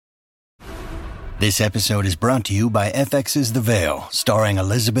This episode is brought to you by FX's The Veil, starring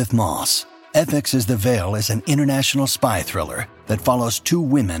Elizabeth Moss. FX's The Veil is an international spy thriller that follows two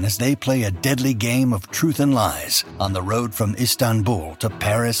women as they play a deadly game of truth and lies on the road from Istanbul to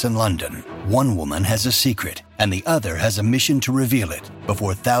Paris and London. One woman has a secret, and the other has a mission to reveal it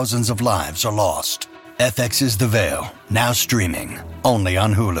before thousands of lives are lost. FX's The Veil, now streaming, only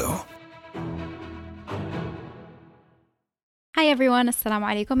on Hulu. Hi everyone, Assalamu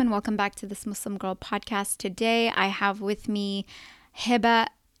alaikum, and welcome back to this Muslim Girl podcast. Today I have with me Heba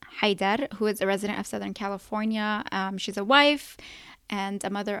Hyder, who is a resident of Southern California. She's a wife and a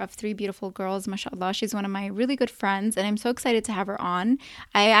mother of three beautiful girls, mashallah. She's one of my really good friends, and I'm so excited to have her on.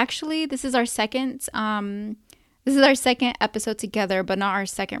 This is our second episode together, but not our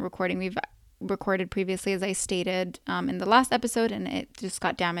second recording. We've recorded previously, as I stated in the last episode, and it just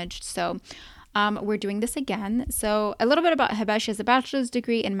got damaged. So we're doing this again. So a little bit about Heba. She has a bachelor's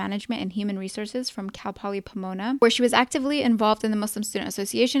degree in management and human resources from Cal Poly Pomona, where she was actively involved in the Muslim Student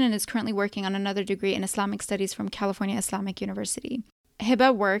Association and is currently working on another degree in Islamic studies from California Islamic University.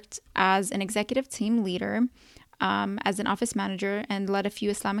 Heba worked as an executive team leader, as an office manager, and led a few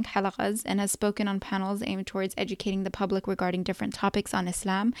Islamic halaqas, and has spoken on panels aimed towards educating the public regarding different topics on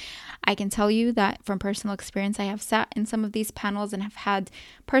Islam. I can tell you that from personal experience, I have sat in some of these panels and have had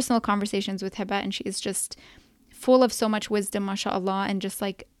personal conversations with Heba, and she is just full of so much wisdom, mashallah, and just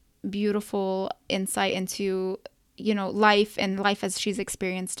like beautiful insight into, life and life as she's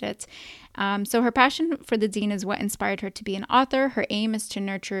experienced it. So her passion for the deen is what inspired her to be an author. Her aim is to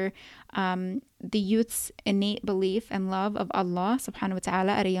nurture the youth's innate belief and love of Allah subhanahu wa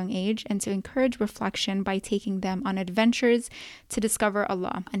ta'ala at a young age, and to encourage reflection by taking them on adventures to discover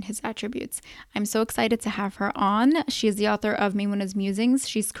Allah and His attributes. I'm so excited to have her on. She is the author of Maymuna's Musings.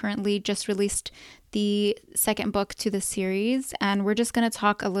 She's currently just released the second book to the series, and we're just going to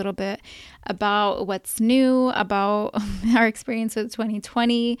talk a little bit about what's new, about our experience with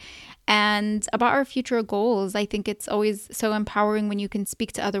 2020, and about our future goals. I think it's always so empowering when you can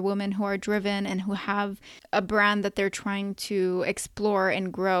speak to other women who are driven and who have a brand that they're trying to explore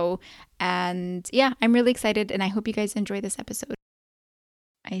and grow. And yeah, I'm really excited, and I hope you guys enjoy this episode.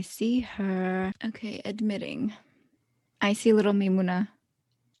 I see her. Okay, admitting. I see little Maymuna.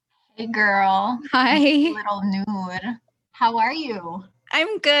 Hey girl. Hi. Little nude. How are you?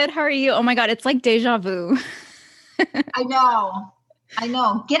 I'm good. How are you? Oh my God, it's like deja vu. I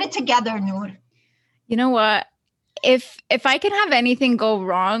know. Get it together, nude. You know what? If I can have anything go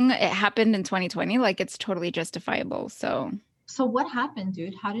wrong, it happened in 2020. Like, it's totally justifiable. So what happened,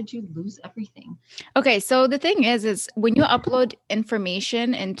 dude? How did you lose everything? Okay, so the thing is when you upload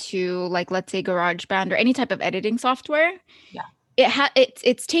information into, like, let's say GarageBand or any type of editing software, yeah,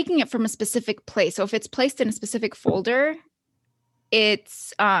 it's taking it from a specific place. So if it's placed in a specific folder,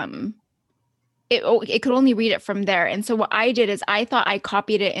 it's it could only read it from there. And so what I did is I thought I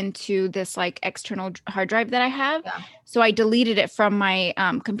copied it into this like external hard drive that I have. Yeah. So I deleted it from my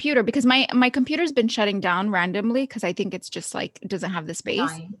computer, because my computer's been shutting down randomly because I think it's just like it doesn't have the space.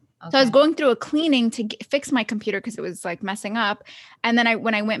 Fine. Okay. So I was going through a cleaning to fix my computer because it was like messing up. And then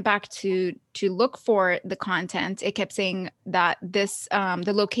when I went back to look for the content, it kept saying that this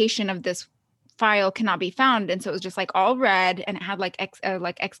the location of this file cannot be found. And so it was just like all red, and it had like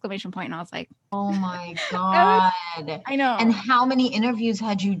exclamation point. And I was like, oh my God. I know. And how many interviews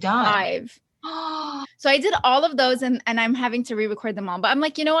had you done? 5. So I did all of those, and I'm having to re-record them all. But I'm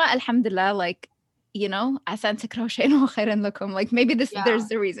like, you know what? Alhamdulillah, like, asan takraw shay'an wa khayran lakum. Like, maybe there's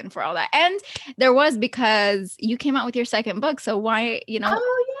the reason for all that. And there was, because you came out with your second book. So why, Oh,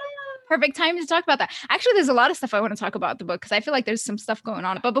 yeah. Perfect time to talk about that. Actually, there's a lot of stuff I want to talk about the book, because I feel like there's some stuff going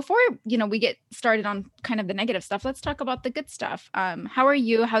on. But before, we get started on kind of the negative stuff, let's talk about the good stuff. How are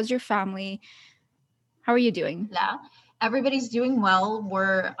you? How's your family? How are you doing? Yeah, everybody's doing well.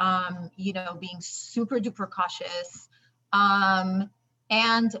 We're, being super duper cautious.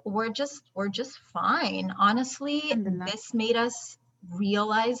 And we're just fine. Honestly, this made us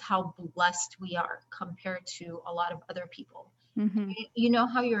realize how blessed we are compared to a lot of other people. Mm-hmm. You know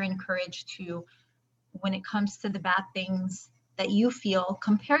how you're encouraged to, when it comes to the bad things that you feel,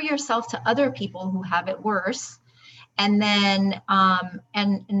 compare yourself to other people who have it worse, and then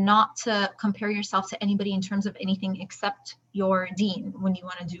and not to compare yourself to anybody in terms of anything except your deen when you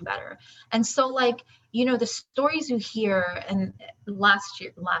want to do better. And so, like, the stories you hear, and last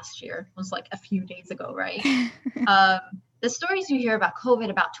year was like a few days ago, right? The stories you hear about COVID,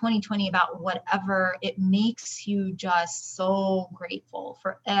 about 2020, about whatever, it makes you just so grateful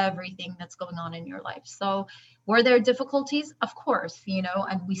for everything that's going on in your life. So were there difficulties? Of course,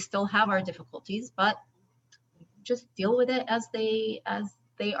 and we still have our difficulties, but just deal with it as they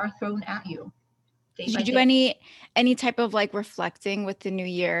are thrown at you. day Did by you do day. any type of like reflecting with the new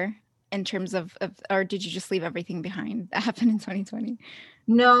year in terms of or did you just leave everything behind that happened in 2020?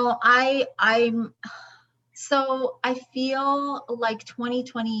 No, so I feel like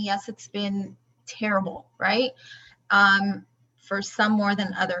 2020, yes, it's been terrible, right? Um, for some more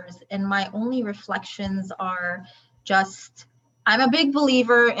than others. And my only reflections are just, I'm a big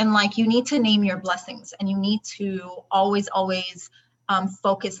believer in like, you need to name your blessings and you need to always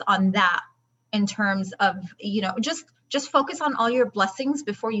focus on that in terms of, just focus on all your blessings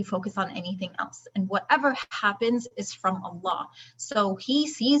before you focus on anything else. And whatever happens is from Allah. So he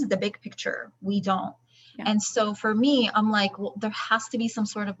sees the big picture. We don't. Yeah. And so for me, I'm like, well, there has to be some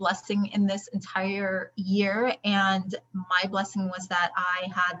sort of blessing in this entire year. And my blessing was that I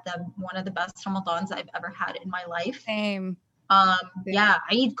had one of the best Ramadans I've ever had in my life. Same. Yeah,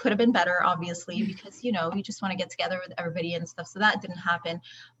 Eid could have been better, obviously, because, you just want to get together with everybody and stuff. So that didn't happen.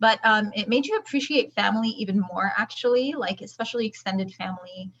 But it made you appreciate family even more, actually, like especially extended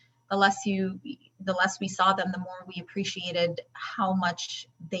family. The less we saw them, the more we appreciated how much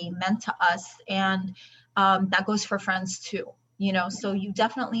they meant to us. And that goes for friends too, so you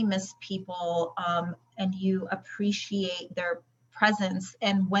definitely miss people, and you appreciate their presence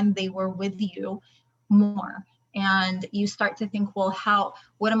and when they were with you more. And you start to think, well,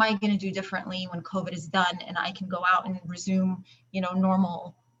 what am I going to do differently when COVID is done and I can go out and resume,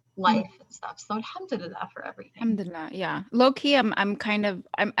 normal life and stuff. So alhamdulillah for everything. Alhamdulillah, yeah. Low key,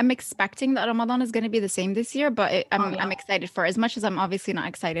 I'm expecting that Ramadan is going to be the same this year, but I'm excited for, as much as I'm obviously not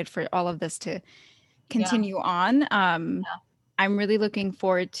excited for all of this to continue on. I'm really looking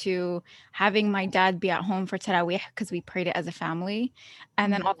forward to having my dad be at home for Taraweeh because we prayed it as a family,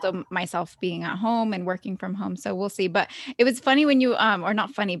 and then also myself being at home and working from home. So we'll see. But it was funny when you, or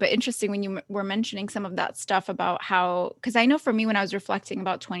not funny, but interesting when you were mentioning some of that stuff about how, because I know for me when I was reflecting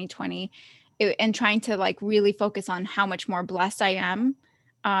about 2020 and trying to like really focus on how much more blessed I am,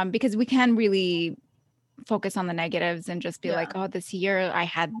 because we can really focus on the negatives and just be like, oh, this year I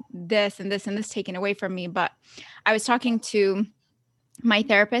had this and this and this taken away from me. But I was talking to my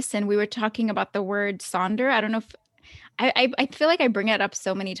therapist and we were talking about the word sonder. I don't know if I feel like I bring it up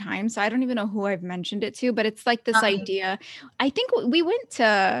so many times, so I don't even know who I've mentioned it to, but it's like this idea. I think we went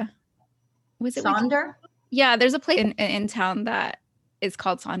to, was it Sonder? Yeah, there's a place in town that is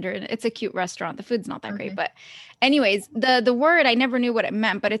called Sonder, and it's a cute restaurant. The food's not that great, but anyways, the word, I never knew what it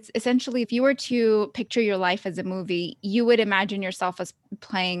meant, but it's essentially if you were to picture your life as a movie, you would imagine yourself as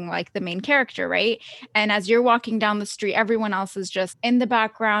playing like the main character, right? And as you're walking down the street, everyone else is just in the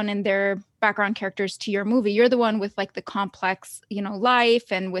background and they're background characters to your movie. You're the one with like the complex,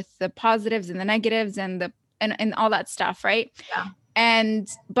 life and with the positives and the negatives and and all that stuff, right? Yeah.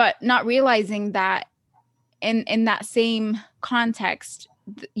 But not realizing that in that same context,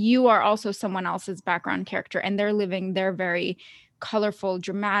 you are also someone else's background character and they're living their very colorful,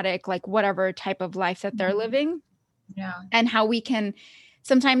 dramatic, like whatever type of life that they're living. Yeah. And how we can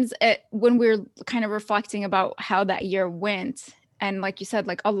sometimes when we're kind of reflecting about how that year went, and like you said,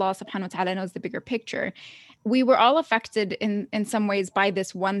 like Allah subhanahu wa ta'ala knows the bigger picture. We were all affected in some ways by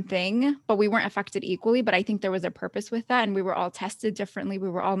this one thing, but we weren't affected equally. But I think there was a purpose with that. And we were all tested differently. We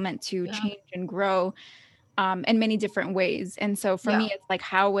were all meant to change and grow in many different ways. And so for me, it's like,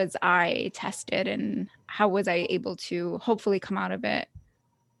 how was I tested and how was I able to hopefully come out of it?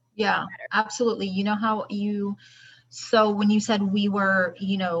 Yeah, absolutely. So when you said we were,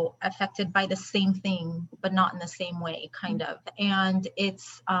 affected by the same thing, but not in the same way, kind of. And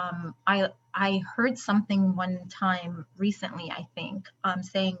it's, I heard something one time recently, I think,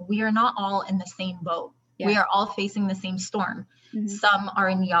 saying we are not all in the same boat. Yes. We are all facing the same storm. Mm-hmm. Some are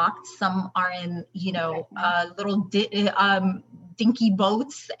in yachts, some are in, little dinky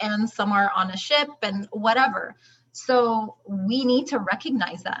boats, and some are on a ship and whatever. So we need to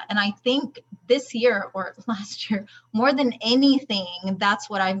recognize that. And I think this year or last year, more than anything, that's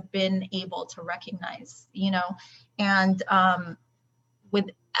what I've been able to recognize, and with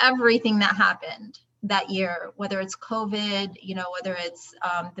everything that happened that year, whether it's COVID, whether it's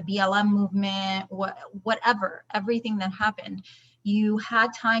the BLM movement, whatever, everything that happened, you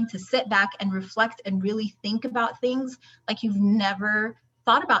had time to sit back and reflect and really think about things like you've never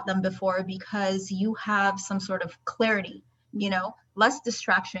thought about them before, because you have some sort of clarity, less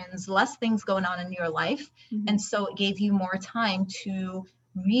distractions, less things going on in your life. Mm-hmm. And so it gave you more time to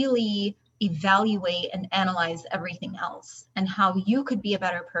really evaluate and analyze everything else and how you could be a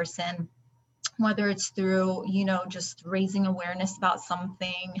better person, whether it's through, just raising awareness about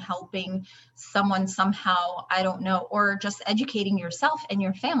something, helping someone somehow, I don't know, or just educating yourself and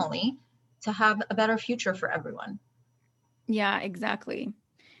your family to have a better future for everyone. Yeah, exactly.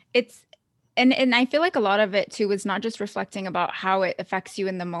 And I feel like a lot of it too is not just reflecting about how it affects you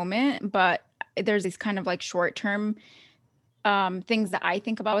in the moment, but there's these kind of like short term things that I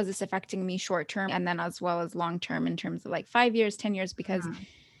think about. Is this affecting me short term and then as well as long term in terms of like 5 years, 10 years? Because Mhm.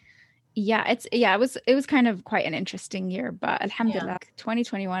 it was kind of quite an interesting year, but Yeah. alhamdulillah,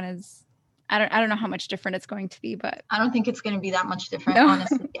 2021 is, I don't know how much different it's going to be, but I don't think it's going to be that much different, no.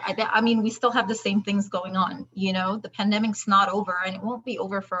 honestly. I mean, we still have the same things going on. The pandemic's not over and it won't be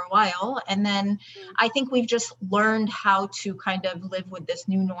over for a while. And then I think we've just learned how to kind of live with this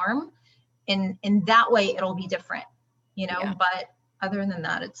new norm. In that way, it'll be different, Yeah. but other than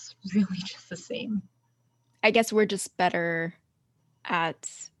that, it's really just the same. I guess we're just better at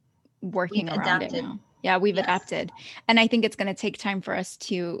We've working around it adapted. now. Yeah, we've Yes. adapted. And I think it's going to take time for us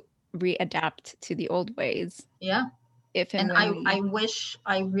to readapt to the old ways Yeah. if and And when we.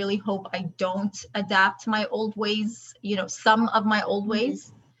 I really hope I don't adapt my old ways, some of my old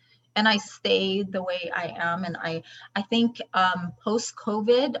ways, and I stay the way I am. And I think post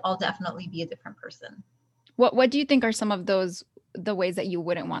COVID, I'll definitely be a different person. What do you think are some of the ways that you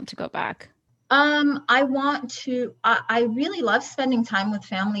wouldn't want to go back? I really love spending time with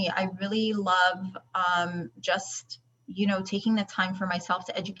family. I really love just, taking the time for myself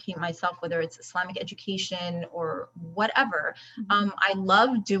to educate myself, whether it's Islamic education or whatever. I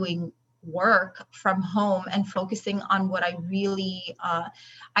love doing work from home and focusing on what I really,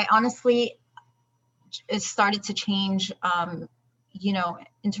 I honestly, it started to change,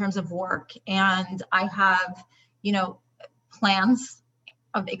 in terms of work. And I have, plans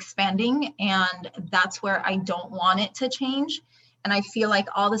of expanding, and that's where I don't want it to change. And I feel like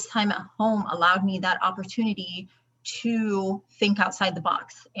all this time at home allowed me that opportunity to think outside the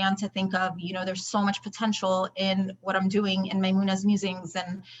box and to think of, there's so much potential in what I'm doing in Maymuna's musings,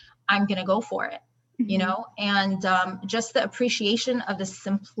 and I'm going to go for it, and just the appreciation of the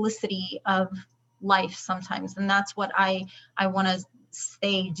simplicity of life sometimes. And that's what I want to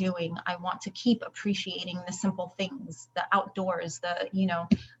stay doing. I want to keep appreciating the simple things, the outdoors, the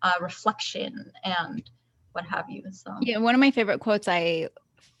reflection and what have you. So Yeah, one of my favorite quotes I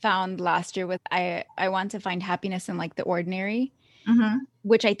found last year was I want to find happiness in like the ordinary,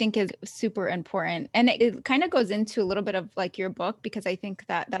 which I think is super important. And it kind of goes into a little bit of like your book, because I think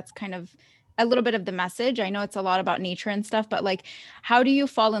that that's kind of a little bit of the message. I know it's a lot about nature and stuff, but like, how do you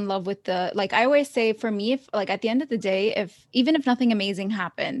fall in love with like, I always say for me, if like at the end of the day, even if nothing amazing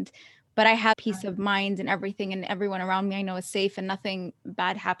happened, but I have peace of mind and everything and everyone around me I know is safe and nothing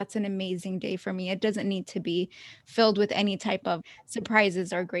bad happens, an amazing day for me. It doesn't need to be filled with any type of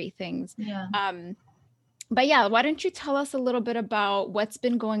surprises or great things. yeah. But yeah, why don't you tell us a little bit about what's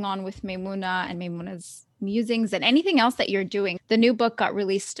been going on with Maymuna and Maymuna's musings and anything else that you're doing? The new book got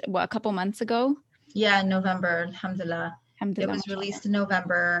released, a couple months ago? Yeah, in November, alhamdulillah. It was released in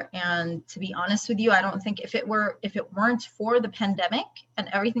November. And to be honest with you, I don't think if it weren't for the pandemic and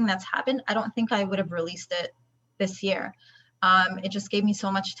everything that's happened, I don't think I would have released it this year. It just gave me so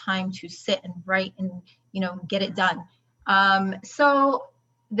much time to sit and write and, get it done. So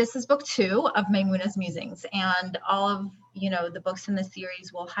this is book 2 of Maymuna's Musings, and all of, the books in the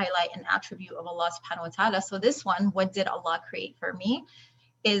series will highlight an attribute of Allah subhanahu wa ta'ala. So this one, what did Allah create for me,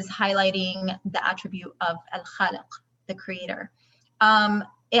 is highlighting the attribute of Al-Khaliq, the creator.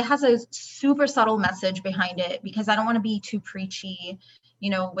 It has a super subtle message behind it, because I don't want to be too preachy,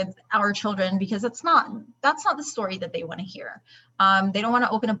 with our children, because that's not the story that they want to hear. They don't want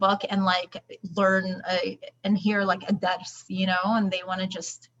to open a book and like learn and hear like a dars, and they want to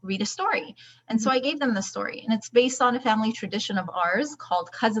just read a story. And so I gave them the story, and it's based on a family tradition of ours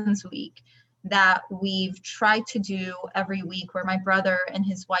called Cousins Week that we've tried to do every week, where my brother and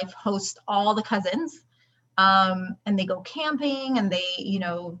his wife host all the cousins. And they go camping, and they,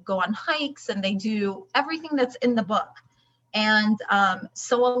 go on hikes, and they do everything that's in the book. And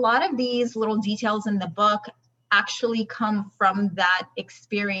so a lot of these little details in the book actually come from that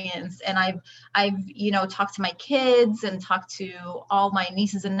experience. And I've talked to my kids and talked to all my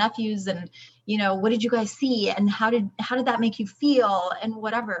nieces and nephews, and, what did you guys see? And how did that make you feel? And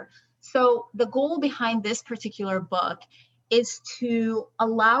whatever. So the goal behind this particular book is to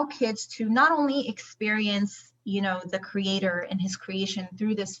allow kids to not only experience, the creator and his creation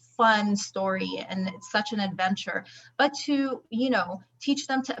through this fun story, and it's such an adventure, but to, teach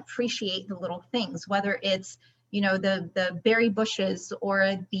them to appreciate the little things, whether it's, the berry bushes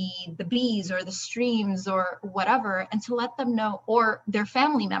or the bees or the streams or whatever, and to let them know, or their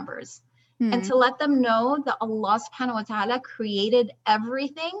family members, and to let them know that Allah subhanahu wa ta'ala created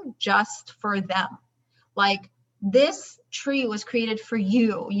everything just for them. Like, this tree was created for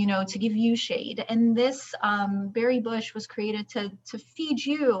you, to give you shade. And this berry bush was created to feed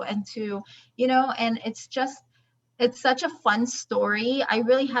you and to, and it's such a fun story. I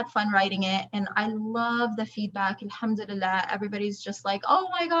really had fun writing it, and I love the feedback. Alhamdulillah, everybody's just like, oh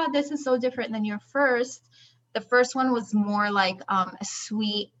my God, this is so different than your first. The first one was more like a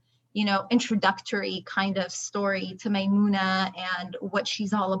sweet, introductory kind of story to Maymuna and what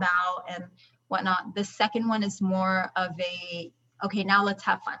she's all about and whatnot. The second one is more of okay, now let's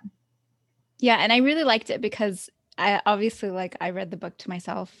have fun. Yeah, and I really liked it because I obviously, like, I read the book to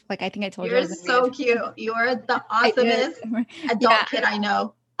myself. Like, I think I told you. You're so cute. You're the awesomest adult kid I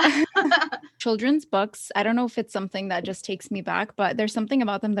know. Children's books, I don't know if it's something that just takes me back, but there's something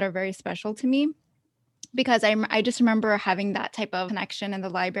about them that are very special to me. Because I just remember having that type of connection in the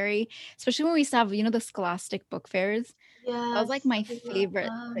library, especially when we used to have, the scholastic book fairs. Yes, that was like my favorite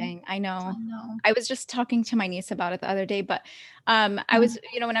thing. I know. I was just talking to my niece about it the other day, but I was,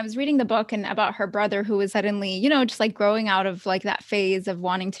 when I was reading the book and about her brother who was suddenly, just like growing out of like that phase of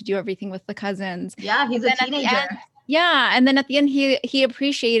wanting to do everything with the cousins. Yeah, he's a teenager. And then at the end he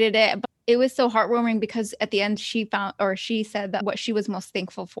appreciated it. But it was so heartwarming because at the end she said that what she was most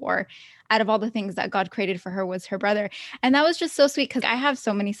thankful for out of all the things that God created for her was her brother. And that was just so sweet because I have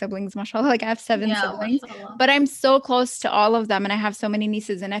so many siblings, mashallah. Like I have 7 siblings, mashallah. But I'm so close to all of them. And I have so many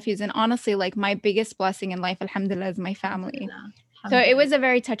nieces and nephews. And honestly, like my biggest blessing in life, alhamdulillah, is my family. So it was a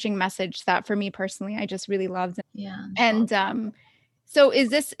very touching message that for me personally, I just really loved. Yeah. And so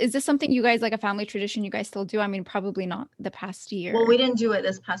is this something you guys, like a family tradition you guys still do? I mean, probably not the past year. Well, we didn't do it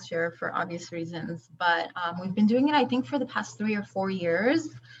this past year for obvious reasons, but we've been doing it, I think, for the past 3 or 4 years.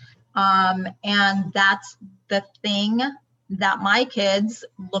 And that's the thing that my kids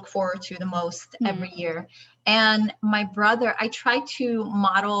look forward to the most every year. And my brother, I try to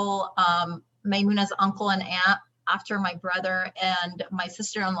model Maymuna's uncle and aunt after my brother and my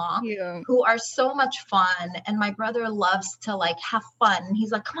sister-in-law, who are so much fun. And my brother loves to like have fun.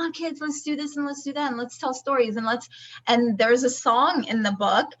 He's like, come on, kids, let's do this and let's do that. And let's tell stories. And there's a song in the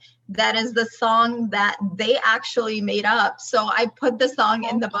book that is the song that they actually made up. So I put the song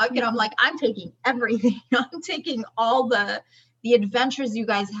in the book and I'm like, I'm taking everything. I'm taking all the adventures you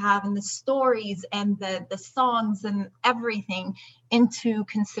guys have and the stories and the songs and everything into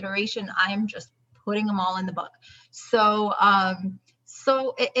consideration. I'm just putting them all in the book. So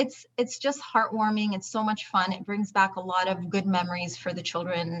it's just heartwarming. It's so much fun. It brings back a lot of good memories for the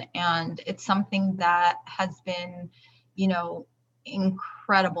children. And it's something that has been,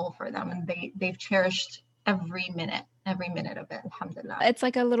 incredible for them. And they've cherished every minute of it. Alhamdulillah. It's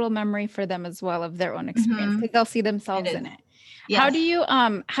like a little memory for them as well of their own experience because they'll see themselves in it. Yes.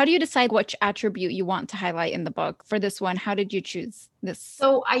 How do you decide which attribute you want to highlight in the book? For this one, how did you choose this?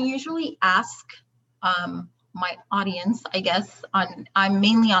 So I usually ask my audience, I guess, I'm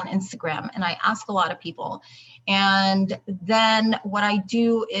mainly on Instagram, and I ask a lot of people. And then what I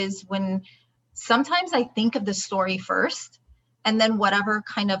do is sometimes I think of the story first, and then whatever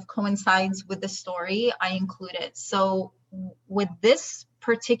kind of coincides with the story, I include it. So with this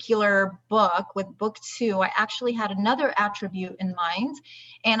particular book, with book 2, I actually had another attribute in mind,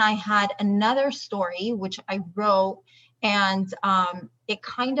 and I had another story which I wrote, and it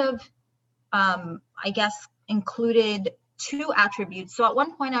kind of I guess included 2 attributes. So at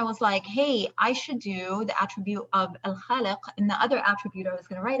one point I was like, hey, I should do the attribute of al-Khaliq and the other attribute I was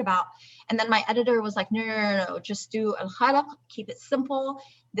going to write about. And then my editor was like, no, just do al-Khaliq, keep it simple.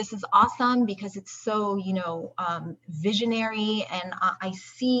 This is awesome because it's so, visionary, and I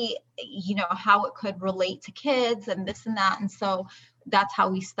see, how it could relate to kids and this and that. And so that's how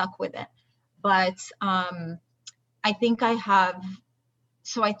we stuck with it. But I think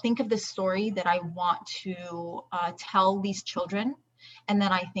So I think of the story that I want to tell these children, and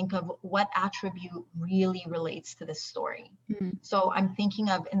then I think of what attribute really relates to this story. Mm-hmm. So I'm thinking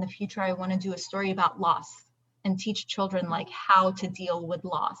of, in the future, I want to do a story about loss and teach children like how to deal with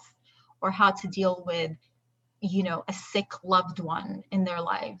loss, or how to deal with, a sick loved one in their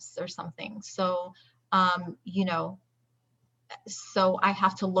lives or something. So, so I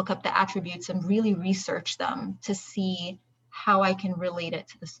have to look up the attributes and really research them to see how I can relate it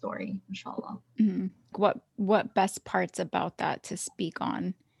to the story, inshallah. Mm-hmm. What best parts about that to speak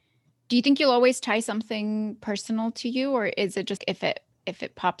on? Do you think you'll always tie something personal to you, or is it just if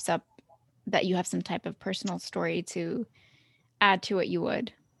it pops up that you have some type of personal story to add to it, you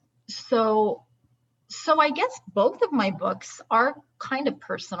would? So I guess both of my books are kind of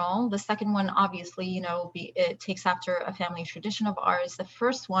personal. The second one, obviously, it takes after a family tradition of ours. The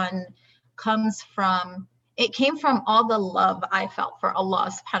first one comes from it came from all the love I felt for Allah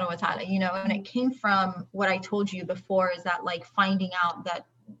subhanahu wa ta'ala, you know, and it came from what I told you before, is that like finding out that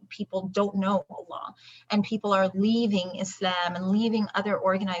people don't know Allah, and people are leaving Islam and leaving other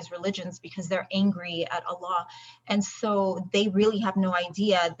organized religions because they're angry at Allah. And so they really have no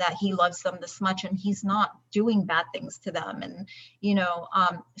idea that he loves them this much and he's not doing bad things to them. And, you know,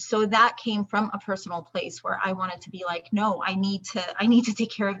 so that came from a personal place where I wanted to be like, no, I need to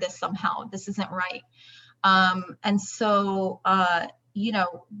take care of this somehow. This isn't right. And so, you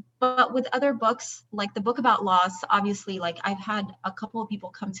know, but with other books, like the book about loss, obviously, like I've had a couple of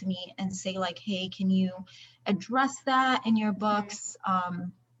people come to me and say like, hey, can you address that in your books?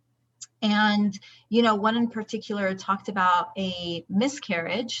 And, you know, one in particular talked about a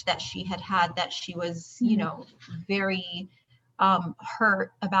miscarriage that she had that she was, you know, very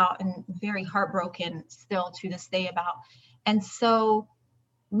hurt about and very heartbroken still to this day about. And so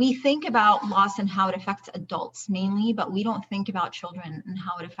we think about loss and how it affects adults mainly, but we don't think about children and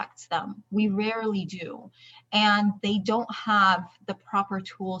how it affects them. We rarely do. And they don't have the proper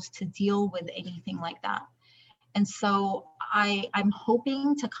tools to deal with anything like that. And so I'm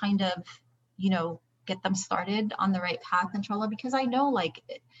hoping to kind of, you know, get them started on the right path, inshallah, because I know like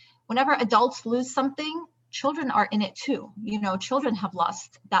whenever adults lose something, children are in it too. You know, children have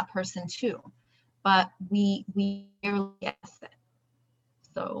lost that person too, but we rarely guess it.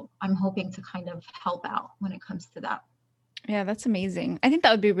 So I'm hoping to kind of help out when it comes to that. Yeah, that's amazing. I think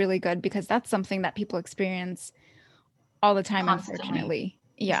that would be really good because that's something that people experience all the time, constantly, unfortunately.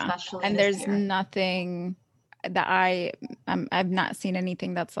 Yeah. Especially and there's nothing that I've not seen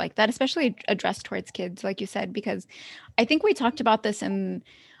anything that's like that, especially addressed towards kids, like you said, because I think we talked about this in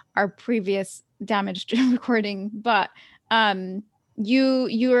our previous damaged recording, but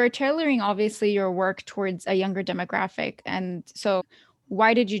you are tailoring obviously your work towards a younger demographic. And so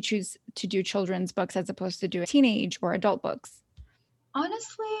why did you choose to do children's books as opposed to do teenage or adult books?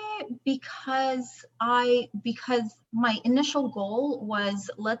 Honestly, because my initial goal was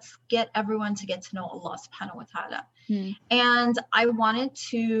let's get everyone to get to know Allah subhanahu wa ta'ala. And I wanted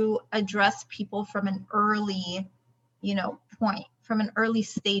to address people from an early, you know, point, from an early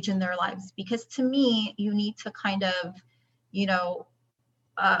stage in their lives, because to me, you need to kind of, you know,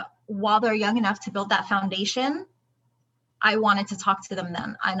 while they're young enough to build that foundation, I wanted to talk to them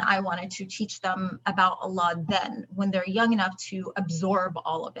then, and I wanted to teach them about Allah then, when they're young enough to absorb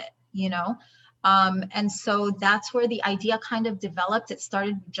all of it, you know? And so that's where the idea kind of developed. It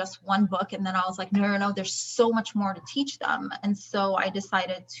started with just one book, and then I was like, no, there's so much more to teach them. And so I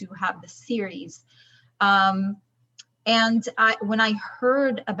decided to have the series. And when I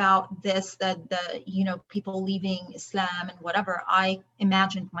heard about this, that the, you know, people leaving Islam and whatever, I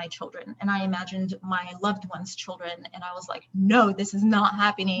imagined my children and I imagined my loved ones' children. And I was like, no, this is not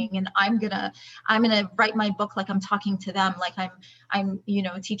happening. And I'm gonna write my book like I'm talking to them, like I'm, you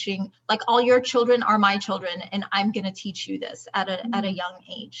know, teaching, like all your children are my children, and I'm gonna teach you this at a young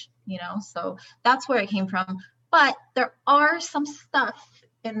age, you know. So that's where it came from. But there are some stuff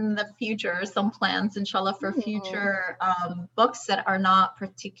in the future, some plans, inshallah, for future books that are not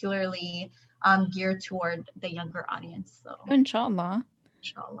particularly geared toward the younger audience. So inshallah.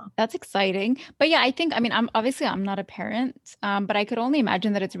 That's exciting. But yeah, I think, I mean, I'm not a parent, but I could only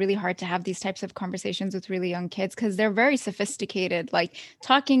imagine that it's really hard to have these types of conversations with really young kids because they're very sophisticated, like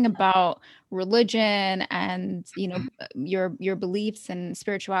talking about religion and, you know, your beliefs and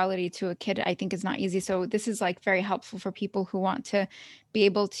spirituality to a kid, I think is not easy. So this is like very helpful for people who want to be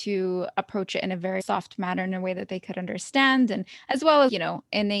able to approach it in a very soft manner, in a way that they could understand, and as well as, you know,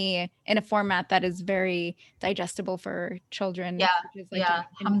 in a format that is very digestible for children. Yeah, which is like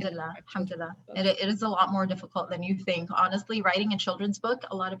alhamdulillah. It is a lot more difficult than you think. Honestly, writing a children's book,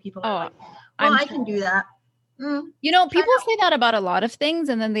 a lot of people are like, well, I can do that. You know, people say that about a lot of things,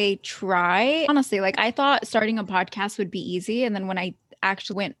 and then they try. Honestly, like I thought starting a podcast would be easy, and then when I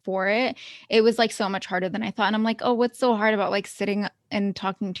actually went for it, it was like so much harder than I thought. And I'm like, oh, what's so hard about like sitting and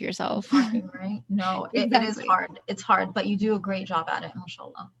talking to yourself? Right? No, exactly. It is hard. It's hard, but you do a great job at it,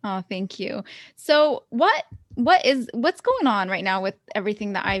 mashallah. Oh, thank you. So what's going on right now with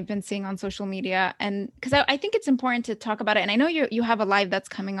everything that I've been seeing on social media? And because I think it's important to talk about it. And I know you have a live that's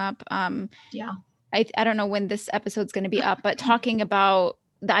coming up. Yeah. I don't know when this episode's going to be up, but talking about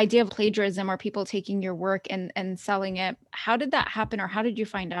the idea of plagiarism or people taking your work and selling it. How did that happen, or how did you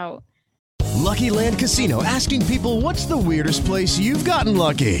find out? Lucky Land Casino, asking people, what's the weirdest place you've gotten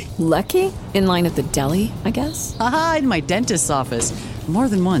lucky? Lucky? In line at the deli, I guess? Aha, in my dentist's office. More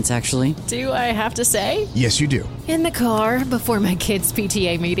than once, actually. Do I have to say? Yes, you do. In the car before my kids'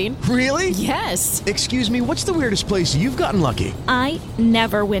 PTA meeting. Really? Yes. Excuse me, what's the weirdest place you've gotten lucky? I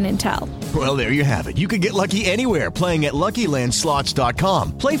never win and tell. Well, there you have it. You can get lucky anywhere, playing at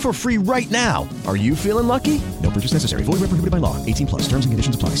LuckyLandSlots.com. Play for free right now. Are you feeling lucky? No purchase necessary. Void where prohibited by law. 18 plus. Terms and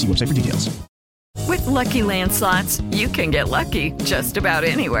conditions apply. See website for details. With Lucky Land Slots, you can get lucky just about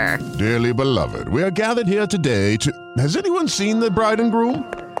anywhere. Dearly beloved, we are gathered here today to... Has anyone seen the bride and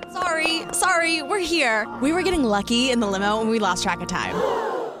groom? Sorry, we're here. We were getting lucky in the limo and we lost track of time.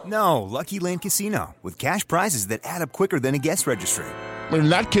 No, Lucky Land Casino, with cash prizes that add up quicker than a guest registry. In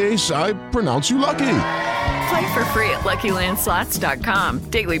that case, I pronounce you lucky. Play for free at LuckyLandSlots.com.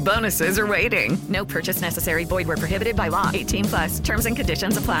 Daily bonuses are waiting. No purchase necessary. Void where prohibited by law. 18 plus. Terms and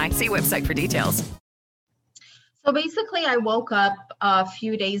conditions apply. See website for details. So basically, I woke up a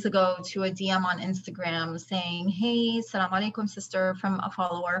few days ago to a DM on Instagram saying, hey, salam alaikum, sister, from a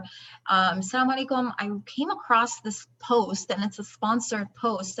follower. Salam alaikum, I came across this post, and it's a sponsored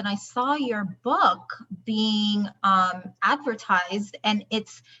post, and I saw your book being advertised, and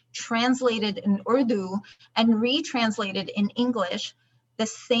it's translated in Urdu and retranslated in English. The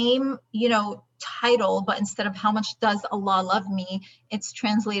same, title, but instead of how much does Allah love me, it's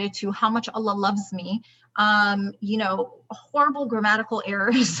translated to how much Allah loves me. Horrible grammatical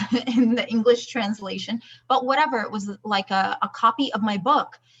errors in the English translation, but whatever, it was like a copy of my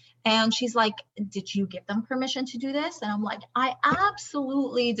book. And she's like, did you give them permission to do this? And I'm like, I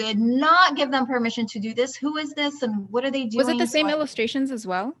absolutely did not give them permission to do this. Who is this? And what are they doing? Was it the same illustrations as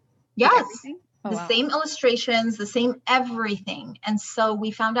well? Yes. Same illustrations, the same everything. And so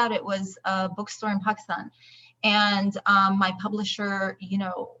we found out it was a bookstore in Pakistan. And my publisher,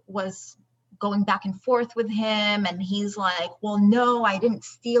 was going back and forth with him. And he's like, well, no, I didn't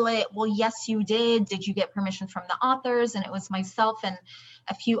steal it. Well, yes, you did. Did you get permission from the authors? And it was myself and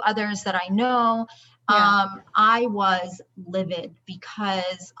a few others that I know. Yeah. I was livid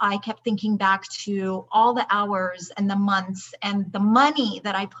because I kept thinking back to all the hours and the months and the money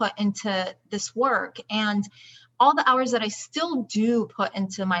that I put into this work and all the hours that I still do put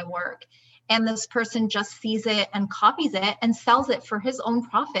into my work. And this person just sees it and copies it and sells it for his own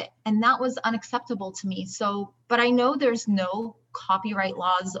profit. And that was unacceptable to me. So, but I know there's no copyright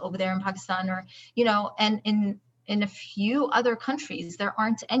laws over there in Pakistan or, and in a few other countries, there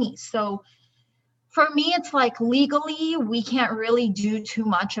aren't any. So for me, it's like legally, we can't really do too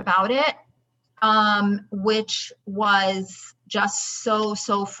much about it, which was just so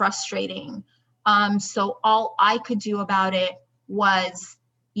frustrating. So all I could do about it was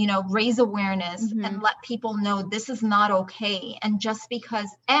raise awareness and let people know this is not okay. And just because,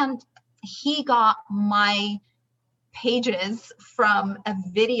 and he got my pages from a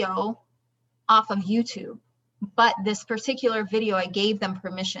video off of YouTube, but this particular video, I gave them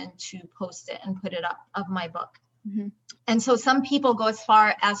permission to post it and put it up of my book. Mm-hmm. And so some people go as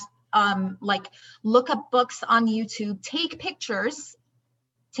far as look up books on YouTube, take pictures,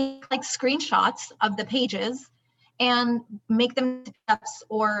 take screenshots of the pages and make them steps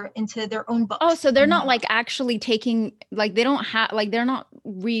or into their own books. Oh, so they're not actually taking, they don't have, they're not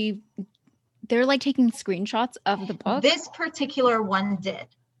they're taking screenshots of the book? This particular one did.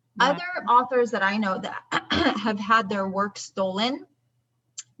 Yeah. Other authors that I know that have had their work stolen,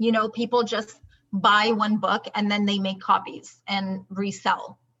 people just buy one book and then they make copies and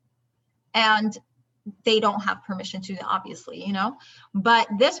resell. And they don't have permission to, obviously, but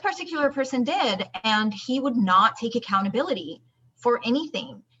this particular person did, and he would not take accountability for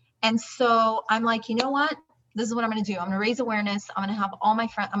anything. And so I'm like, you know what? This is what I'm going to do. I'm going to raise awareness. I'm going to have all my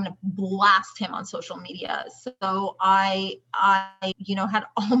friends, I'm going to blast him on social media. So I had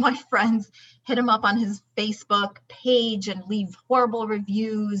all my friends hit him up on his Facebook page and leave horrible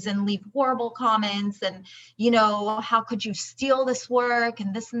reviews and leave horrible comments. And, how could you steal this work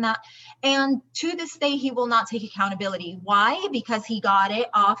and this and that? And to this day, he will not take accountability. Why? Because he got it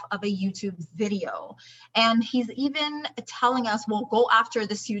off of a YouTube video. And he's even telling us, well, go after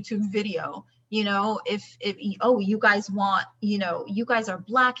this YouTube video. If you guys want, you guys are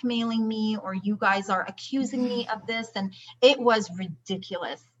blackmailing me or you guys are accusing me of this. And it was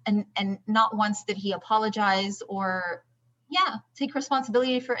ridiculous. And not once did he apologize or take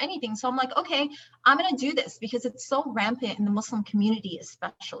responsibility for anything. So I'm like, okay, I'm going to do this because it's so rampant in the Muslim community,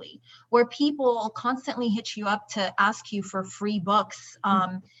 especially where people constantly hit you up to ask you for free books,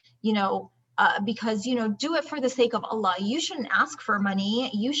 because, do it for the sake of Allah. You shouldn't ask for money.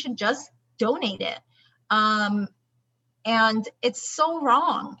 You should just donate it. And it's so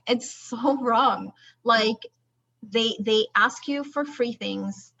wrong. It's so wrong. Like they ask you for free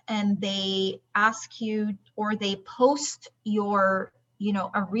things, and they ask you, or they post your,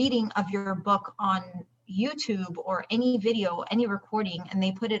 a reading of your book on YouTube or any video, any recording, and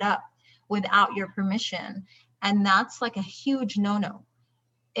they put it up without your permission. And that's like a huge no-no.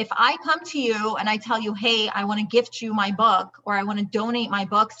 If I come to you and I tell you, hey, I want to gift you my book, or I want to donate my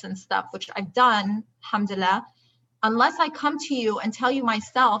books and stuff, which I've done, alhamdulillah, unless I come to you and tell you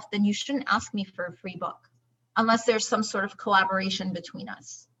myself, then you shouldn't ask me for a free book unless there's some sort of collaboration between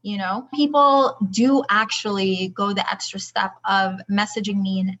us. People do actually go the extra step of messaging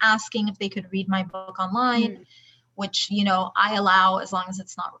me and asking if they could read my book online, which, I allow as long as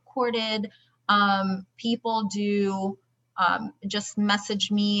it's not recorded. People do just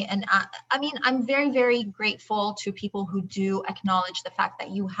message me. And I'm very, very grateful to people who do acknowledge the fact that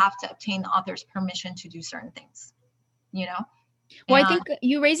you have to obtain the author's permission to do certain things, Well, I think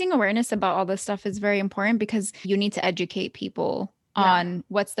you raising awareness about all this stuff is very important, because you need to educate people on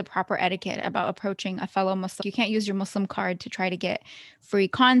what's the proper etiquette about approaching a fellow Muslim. You can't use your Muslim card to try to get free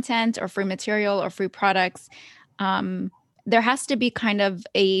content or free material or free products. There has to be kind of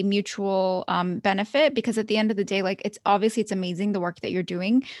a mutual benefit, because at the end of the day, like, it's amazing the work that you're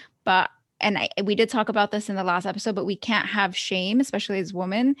doing, we did talk about this in the last episode, but we can't have shame, especially as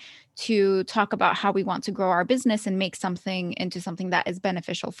women, to talk about how we want to grow our business and make something into something that is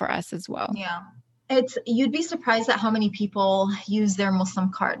beneficial for us as well. Yeah. You'd be surprised at how many people use their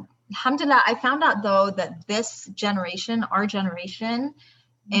Muslim card. Alhamdulillah, I found out though that this generation, our generation,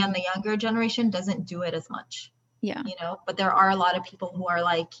 and the younger generation doesn't do it as much. Yeah. But there are a lot of people who are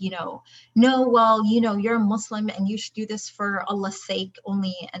like, no, well, you're a Muslim and you should do this for Allah's sake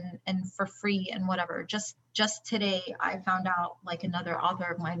only, and for free and whatever. Just today, I found out, like, another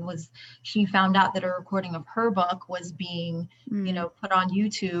author of mine she found out that a recording of her book was being, put on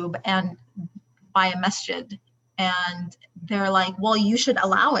YouTube and by a masjid. And they're like, well, you should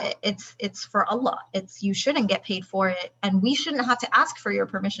allow it. It's for Allah. You shouldn't get paid for it. And we shouldn't have to ask for your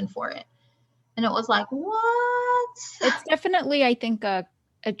permission for it. And it was like, what? It's definitely, I think, a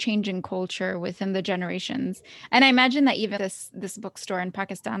change in culture within the generations. And I imagine that even this bookstore in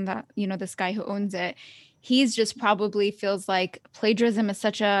Pakistan, that, this guy who owns it, he's just probably feels like plagiarism is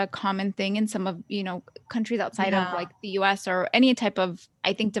such a common thing in some of, countries outside of like the US or any type of,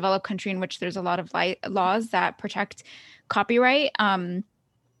 I think, developed country in which there's a lot of laws that protect copyright.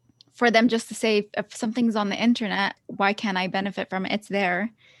 For them just to say, if something's on the internet, why can't I benefit from it? It's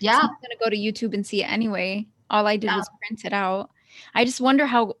there. Yeah. So I'm going to go to YouTube and see it anyway. All I did was print it out. I just wonder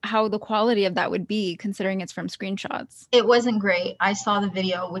how the quality of that would be, considering it's from screenshots. It wasn't great. I saw the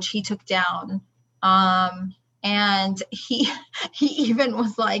video, which he took down. And he even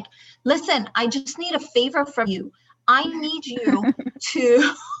was like, listen, I just need a favor from you. I need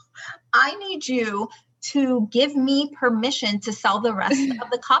you to give me permission to sell the rest of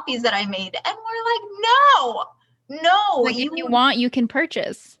the copies that I made. And we're like, no, like, if you want, you can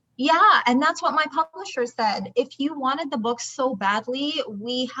purchase. Yeah. And that's what my publisher said. If you wanted the book so badly,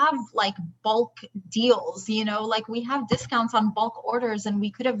 we have like bulk deals, like we have discounts on bulk orders, and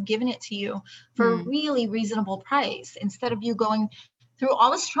we could have given it to you for a really reasonable price, instead of you going through all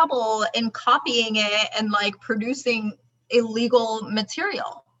this trouble in copying it and like producing illegal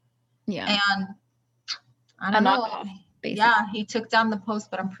material. Yeah. And I don't know. Basically. Yeah, he took down the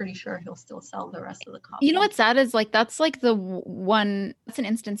post, but I'm pretty sure he'll still sell the rest of the copies. You know what's sad is, like, that's like that's an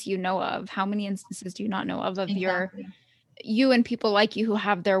instance you know of. How many instances do you not know of exactly. you and people like you who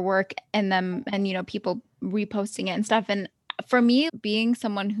have their work and them, and people reposting it and stuff. And for me, being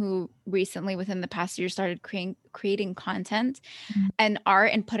someone who recently within the past year started creating content and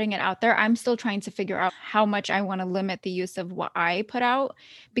art and putting it out there, I'm still trying to figure out how much I want to limit the use of what I put out,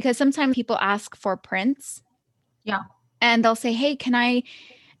 because sometimes people ask for prints. Yeah. And they'll say, hey, can I,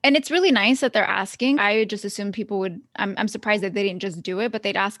 and it's really nice that they're asking. I just assume people would, I'm surprised that they didn't just do it, but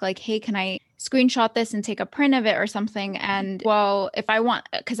they'd ask like, hey, can I screenshot this and take a print of it or something? And well, if I want,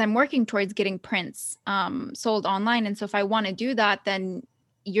 because I'm working towards getting prints sold online. And so if I want to do that, then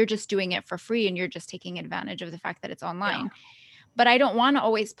you're just doing it for free and you're just taking advantage of the fact that it's online. Yeah. But I don't want to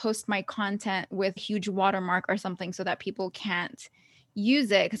always post my content with huge watermark or something so that people can't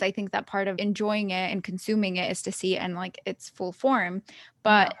use it, because I think that part of enjoying it and consuming it is to see it in like its full form.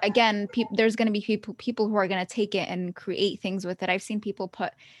 But again, there's going to be people who are going to take it and create things with it. I've seen people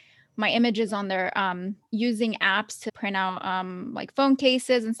put my images on their using apps to print out like phone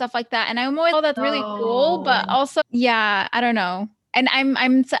cases and stuff like that, and I'm always, oh, that's really cool, but also, yeah, I don't know. And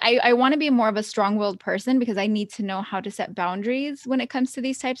I want to be more of a strong-willed person because I need to know how to set boundaries when it comes to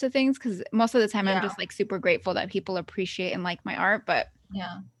these types of things. Because most of the time I'm just like super grateful that people appreciate and like my art. But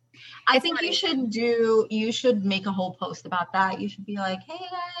yeah, I think you should make a whole post about that. You should be like, hey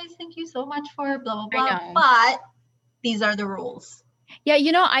guys, thank you so much for blah, blah, blah. But these are the rules. Yeah,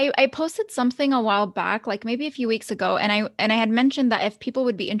 I posted something a while back, like maybe a few weeks ago, and I had mentioned that if people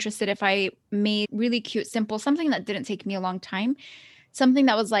would be interested if I made really cute, simple, something that didn't take me a long time, something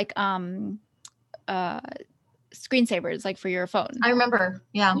that was like screensavers, like for your phone. I remember.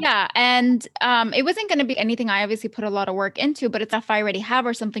 Yeah. Yeah. And it wasn't going to be anything I obviously put a lot of work into, but it's stuff I already have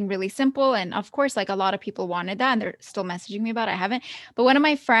or something really simple. And of course, like a lot of people wanted that and they're still messaging me about it. I haven't. But one of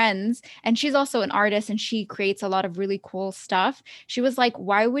my friends, and she's also an artist and she creates a lot of really cool stuff. She was like,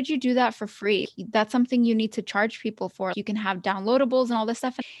 why would you do that for free? That's something you need to charge people for. You can have downloadables and all this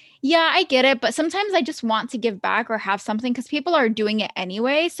stuff. Yeah, I get it. But sometimes I just want to give back or have something because people are doing it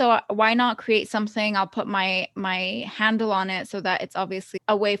anyway. So why not create something? I'll put my handle on it so that it's obviously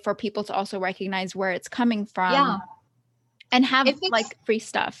a way for people to also recognize where it's coming from. Yeah. And have like free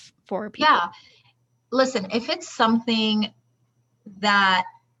stuff for people. Yeah. Listen, if it's something that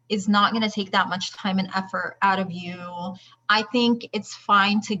is not going to take that much time and effort out of you, I think it's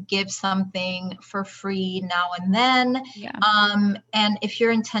fine to give something for free now and then. Yeah. And if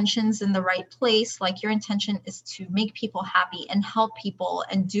your intention's in the right place, like your intention is to make people happy and help people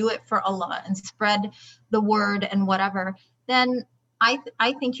and do it for Allah and spread the word and whatever, then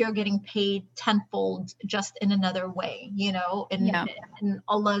I think you're getting paid tenfold just in another way, and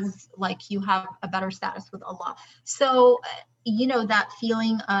Allah's like, you have a better status with Allah. So, that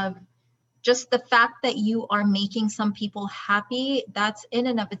feeling of just the fact that you are making some people happy, that's in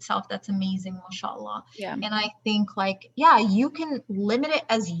and of itself, that's amazing, mashallah. Yeah. And I think you can limit it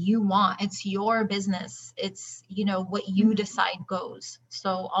as you want. It's your business. It's, what you decide goes.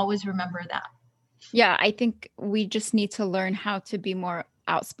 So always remember that. Yeah, I think we just need to learn how to be more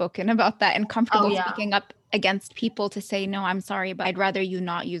outspoken about that and comfortable speaking up against people to say, no, I'm sorry, but I'd rather you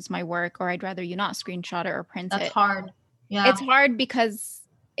not use my work, or I'd rather you not screenshot it or print it. That's hard. Yeah. It's hard because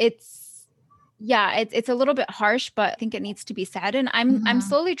it's a little bit harsh, but I think it needs to be said. And I'm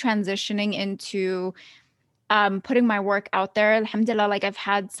slowly transitioning into putting my work out there. Alhamdulillah, like I've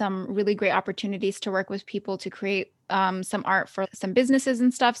had some really great opportunities to work with people to create some art for some businesses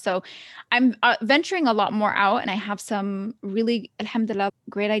and stuff. So I'm venturing a lot more out, and I have some really, alhamdulillah,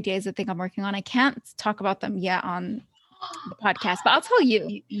 great ideas I think I'm working on. I can't talk about them yet on the podcast, but I'll tell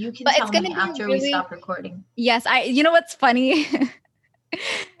you. You can tell me after we stop recording. Yes, you know what's funny?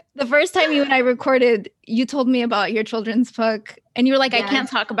 The first time you and I recorded, you told me about your children's book and you were like, I can't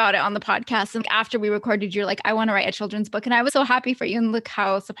talk about it on the podcast. And after we recorded, you're like, I want to write a children's book. And I was so happy for you. And look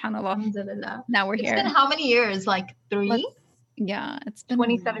how, subhanAllah, now we're here. It's been how many years? Like 3? Yeah, it's been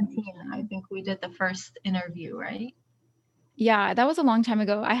 2017. I think we did the first interview, right? Yeah, that was a long time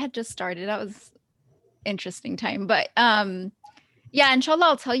ago. I had just started. That was interesting time. But inshallah,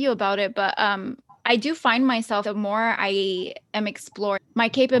 I'll tell you about it. But I do find myself, the more I am exploring my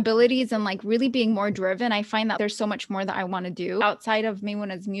capabilities and like really being more driven, I find that there's so much more that I want to do outside of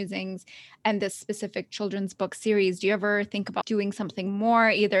Maymuna's musings and this specific children's book series. Do you ever think about doing something more,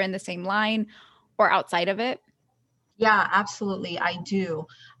 either in the same line or outside of it? Yeah, absolutely. I do.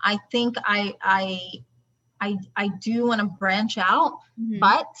 I think I do want to branch out,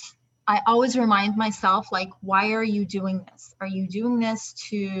 but I always remind myself, like, why are you doing this? Are you doing this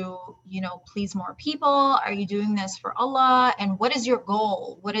to, please more people? Are you doing this for Allah? And what is your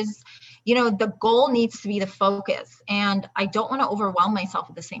goal? What is, the goal needs to be the focus. And I don't want to overwhelm myself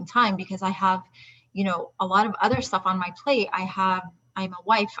at the same time because I have, a lot of other stuff on my plate. I'm a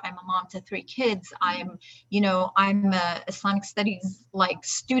wife, I'm a mom to 3 kids. I'm a Islamic studies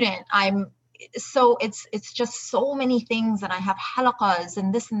student. So it's just so many things, and I have halaqas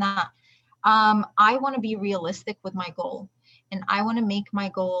and this and that. I want to be realistic with my goal, and I want to make my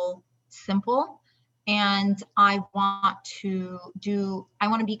goal simple, and I want to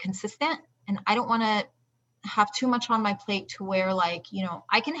be consistent, and I don't want to have too much on my plate to where I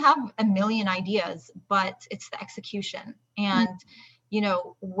can have a million ideas, but it's the execution. And,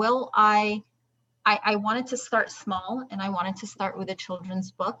 I wanted to start small, and I wanted to start with a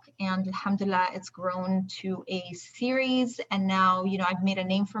children's book, and alhamdulillah, it's grown to a series. And now, I've made a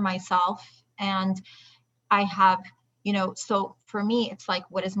name for myself, and I have, so for me, it's like,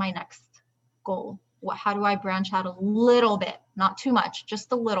 what is my next goal? How do I branch out a little bit, not too much,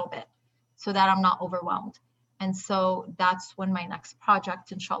 just a little bit, so that I'm not overwhelmed? And so that's when my next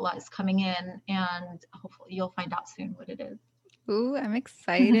project, inshallah, is coming in, and hopefully you'll find out soon what it is. Ooh, I'm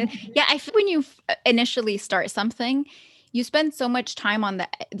excited. Yeah, I feel when you initially start something, you spend so much time on the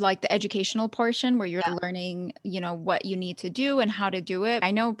educational portion where you're learning, what you need to do and how to do it.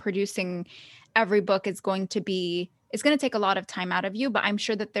 I know producing every book is going to take a lot of time out of you, but I'm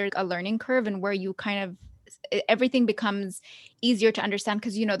sure that there's a learning curve and where you kind of everything becomes easier to understand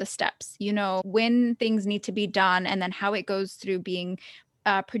because you know the steps, when things need to be done and then how it goes through being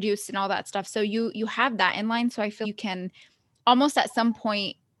produced and all that stuff. So you have that in line. So I feel you can almost at some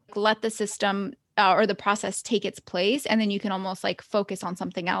point let the system or the process take its place, and then you can almost like focus on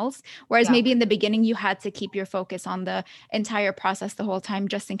something else. Whereas maybe in the beginning you had to keep your focus on the entire process the whole time,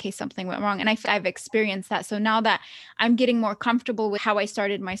 just in case something went wrong. And I've experienced that. So now that I'm getting more comfortable with how I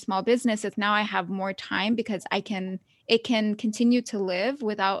started my small business, it's now I have more time because it can continue to live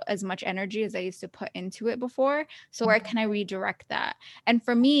without as much energy as I used to put into it before. So where can I redirect that? And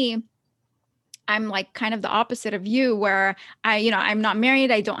for me, I'm like kind of the opposite of you where I'm not married.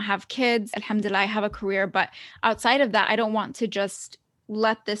 I don't have kids. Alhamdulillah, I have a career. But outside of that, I don't want to just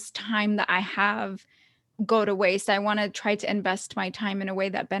let this time that I have go to waste. I want to try to invest my time in a way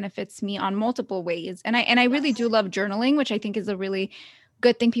that benefits me on multiple ways. And I really do love journaling, which I think is a really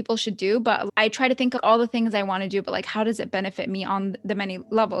good thing people should do. But I try to think of all the things I want to do, but like, how does it benefit me on the many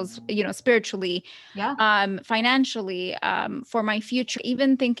levels, spiritually, financially, for my future,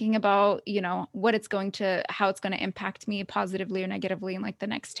 even thinking about, how it's going to impact me positively or negatively in like the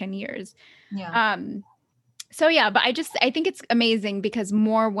next 10 years. But I think it's amazing because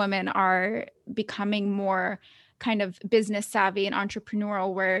more women are becoming more kind of business savvy and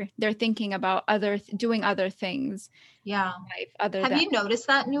entrepreneurial where they're thinking about doing other things. Have you noticed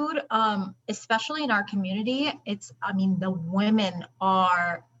that, Noor? Especially in our community, the women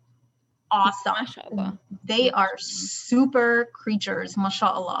are awesome. MashaAllah. They are super creatures,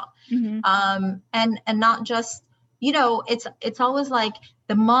 mashallah. And not just, it's always like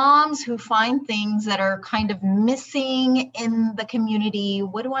the moms who find things that are kind of missing in the community.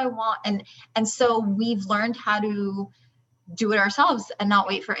 What do I want? And so we've learned how to do it ourselves and not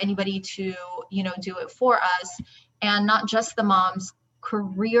wait for anybody to, do it for us. And not just the moms,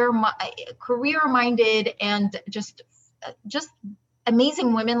 career minded and just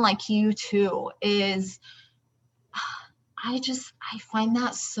amazing women like you too I find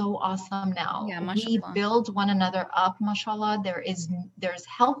that so awesome now. We build one another up, mashallah. There's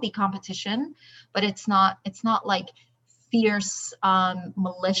healthy competition, but it's not like fierce,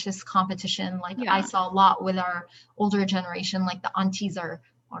 malicious competition. Like I saw a lot with our older generation, like the aunties are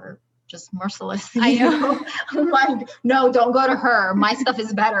just merciless. I know. Like, no, don't go to her. My stuff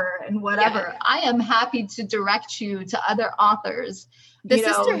is better and whatever. I am happy to direct you to other authors. The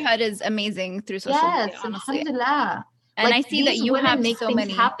sisterhood is amazing through social media, honestly. Alhamdulillah. And like, I see that you have so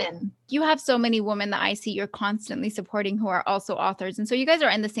many happen. You have so many women that I see you're constantly supporting who are also authors. And so you guys are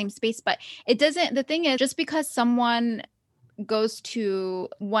in the same space, but the thing is, just because someone goes to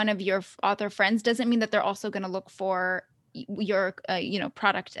one of your author friends doesn't mean that they're also going to look for your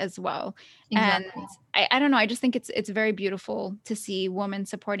product as well. Exactly. And I don't know, I just think it's very beautiful to see women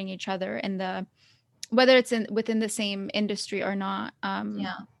supporting each other in whether it's within the same industry or not.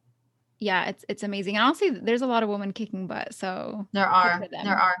 It's amazing. And honestly, there's a lot of women kicking butt, so there are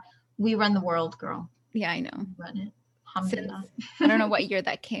we run the world, girl. I know, run it. I don't know what year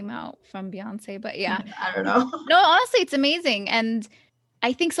that came out from Beyonce, but I don't know. No, honestly, it's amazing. And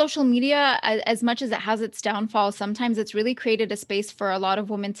I think social media, as much as it has its downfall, sometimes it's really created a space for a lot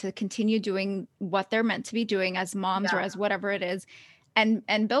of women to continue doing what they're meant to be doing as moms or as whatever it is,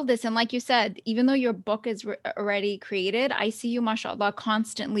 and build this. And like you said, even though your book is already created, I see you, mashallah,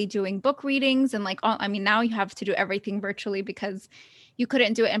 constantly doing book readings. And now you have to do everything virtually because you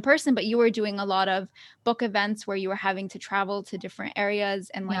couldn't do it in person, but you were doing a lot of book events where you were having to travel to different areas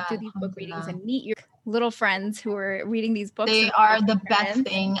and do these book readings and meet your little friends who are reading these books. They are the best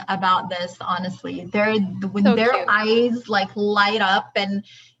thing about this, honestly. When their eyes like light up and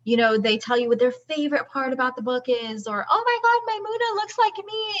they tell you what their favorite part about the book is, or, oh my God, Maimuna looks like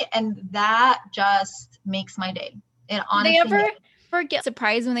me. And that just makes my day. It honestly. They ever get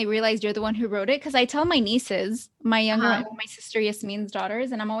surprised when they realize you're the one who wrote it? Because I tell my nieces, my younger, my sister Yasmin's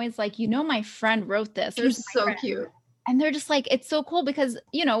daughters, and I'm always like, my friend wrote this. They're so cute. And they're just like, it's so cool because,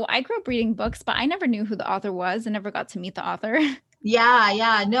 I grew up reading books, but I never knew who the author was and never got to meet the author.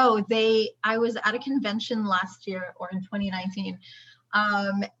 Yeah. No, I was at a convention last year or in 2019.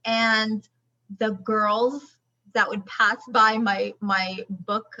 And the girls that would pass by my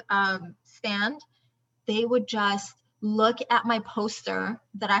book stand, they would just look at my poster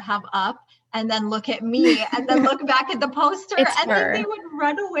that I have up and then look at me and then look back at the poster then they would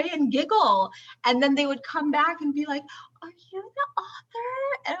run away and giggle. And then they would come back and be like, are you the author?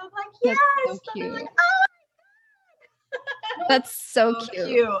 And I'm like, yes. That's so cute. And they're like, oh That's so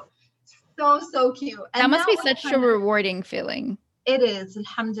cute. So cute. And that must be such a rewarding feeling. It is.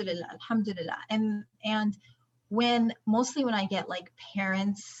 Alhamdulillah. And mostly when I get like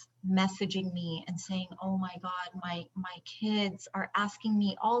parents messaging me and saying, oh my God, my kids are asking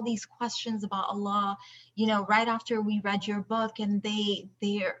me all these questions about Allah, right after we read your book, and they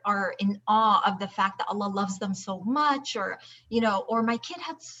are in awe of the fact that Allah loves them so much, or my kid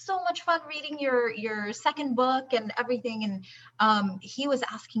had so much fun reading your second book and everything. And he was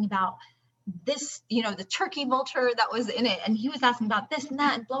asking about this, the turkey vulture that was in it, and he was asking about this and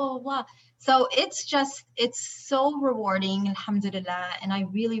that and blah, blah, blah. So it's so rewarding, alhamdulillah. And I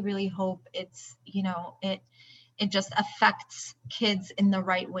really, really hope it's, it just affects kids in the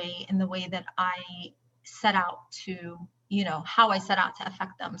right way, in the way that I set out to, how I set out to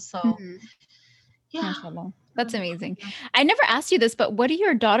affect them. So yeah. That's amazing. I never asked you this, but what do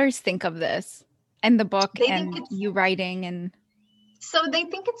your daughters think of this and the book and you writing? And so they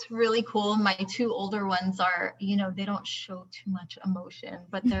think it's really cool. My two older ones are, they don't show too much emotion,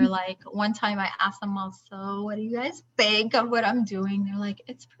 but they're like, one time I asked them also, what do you guys think of what I'm doing? They're like,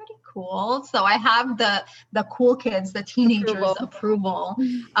 it's pretty cool. So I have the cool kids, the teenagers approval.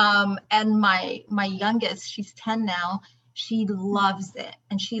 And my youngest, she's 10 now. She loves it,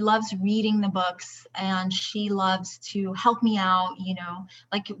 and she loves reading the books, and she loves to help me out.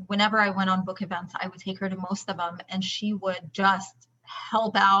 Like whenever I went on book events, I would take her to most of them, and she would just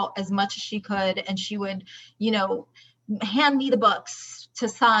help out as much as she could. And she would, hand me the books to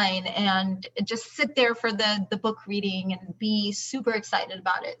sign and just sit there for the book reading and be super excited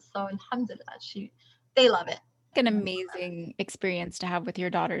about it. So alhamdulillah, they love it. An amazing experience to have with your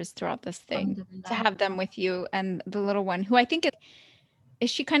daughters throughout this thing, to have them with you, and the little one who I think is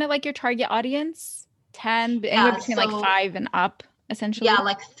she kind of like your target audience? 10, anywhere between like 5 and up, essentially. Yeah,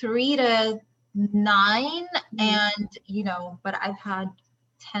 like 3 to 9, and but I've had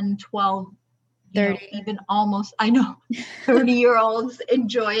 10, 12, 30, even almost 30-year-olds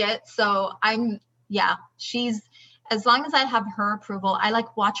enjoy it. So she's, as long as I have her approval, I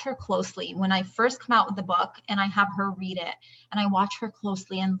like watch her closely when I first come out with the book, and I have her read it, and I watch her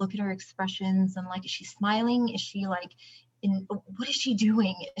closely and look at her expressions, and like, is she smiling? Is she like, what is she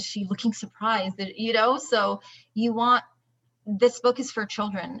doing? Is she looking surprised? So this book is for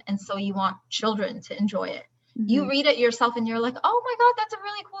children, and so you want children to enjoy it. Mm-hmm. You read it yourself and you're like, oh my God, that's a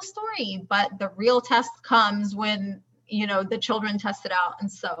really cool story. But the real test comes when, the children test it out.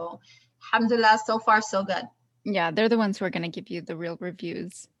 And so alhamdulillah, so far so good. Yeah, they're the ones who are going to give you the real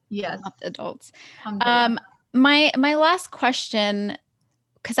reviews. Yes. Not the adults. My last question,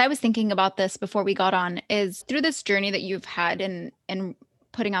 because I was thinking about this before we got on, is through this journey that you've had in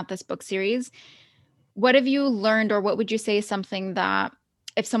putting out this book series, what have you learned, or what would you say is something that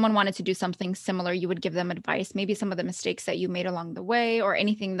if someone wanted to do something similar, you would give them advice, maybe some of the mistakes that you made along the way, or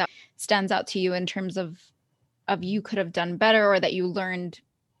anything that stands out to you in terms of you could have done better, or that you learned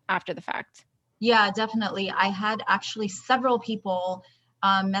after the fact? Yeah, definitely. I had actually several people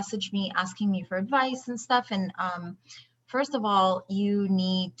message me asking me for advice and stuff. And first of all, you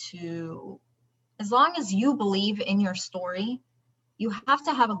need to, as long as you believe in your story, you have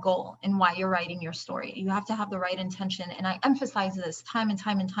to have a goal in why you're writing your story. You have to have the right intention. And I emphasize this time and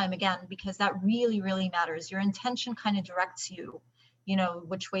time and time again, because that really, really matters. Your intention kind of directs you,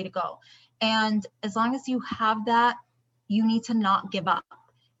 which way to go. And as long as you have that, you need to not give up.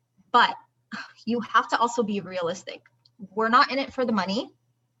 But you have to also be realistic. We're not in it for the money.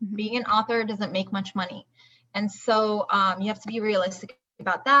 Mm-hmm. Being an author doesn't make much money. And so you have to be realistic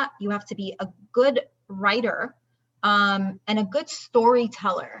about that. You have to be a good writer and a good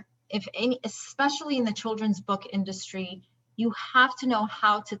storyteller. Especially in the children's book industry, you have to know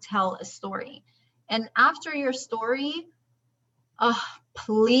how to tell a story. And after your story,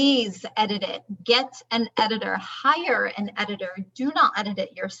 please edit it. Get an editor, hire an editor. Do not edit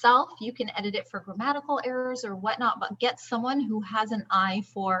it yourself. You can edit it for grammatical errors or whatnot, but get someone who has an eye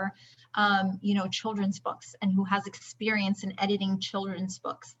for, children's books, and who has experience in editing children's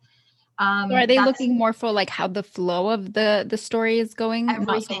books. So are they looking more for like how the flow of the story is going? Everything.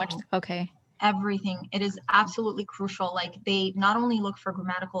 Not so much. Okay. Everything. It is absolutely crucial. Like, they not only look for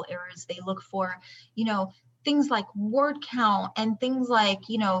grammatical errors, they look for, things like word count and things like,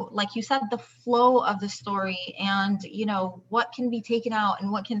 like you said, the flow of the story, and, what can be taken out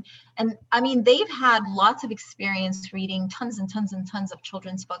and I mean, they've had lots of experience reading tons and tons and tons of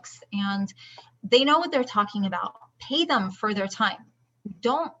children's books, and they know what they're talking about. Pay them for their time.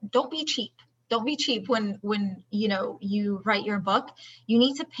 Don't be cheap. Don't be cheap when you write your book. You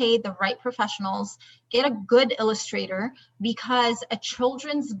need to pay the right professionals, get a good illustrator, because a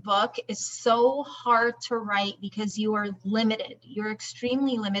children's book is so hard to write because you are limited. You're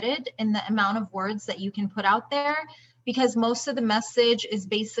extremely limited in the amount of words that you can put out there, because most of the message is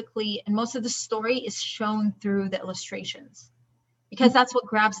basically, and most of the story is shown through the illustrations, because that's what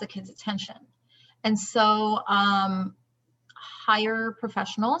grabs the kids' attention. And so hire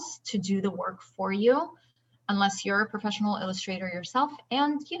professionals to do the work for you, unless you're a professional illustrator yourself,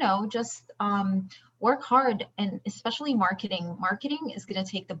 and just work hard. And especially marketing is going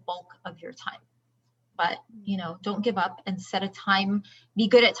to take the bulk of your time, but don't give up and set a time. Be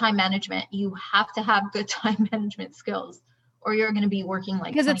good at time management. You have to have good time management skills, or you're going to be working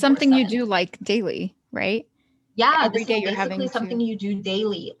like, because it's something you do like daily, right? Yeah, every day you're having something you do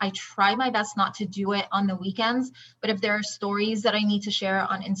daily. I try my best not to do it on the weekends, but if there are stories that I need to share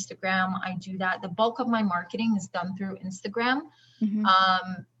on Instagram, I do that. The bulk of my marketing is done through Instagram.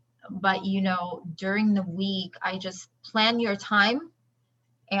 But during the week, I just plan your time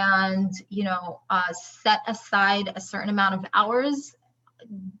and set aside a certain amount of hours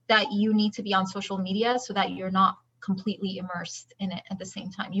that you need to be on social media, so that you're not completely immersed in it at the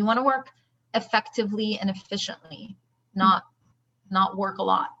same time. You want to work effectively and efficiently, not work a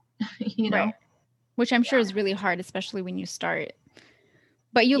lot, Right. Which I'm sure is really hard, especially when you start,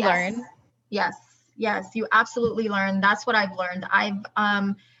 but you learn. Yes, you absolutely learn. That's what I've learned.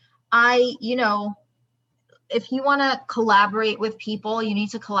 If you want to collaborate with people, you need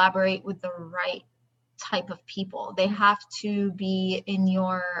to collaborate with the right type of people. They have to be in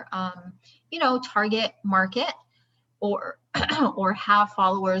your target market, or have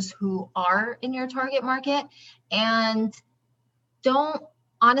followers who are in your target market. And don't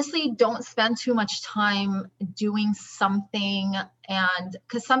spend too much time doing something, and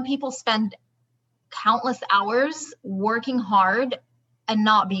because some people spend countless hours working hard and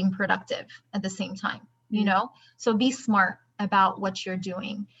not being productive at the same time, so be smart about what you're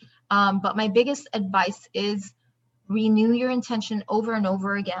doing. But my biggest advice is renew your intention over and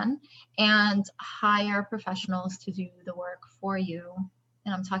over again, and hire professionals to do the work for you.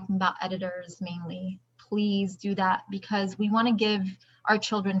 And I'm talking about editors mainly. Please do that, because we want to give our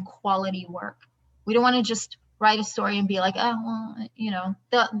children quality work. We don't want to just write a story and be like, oh, well,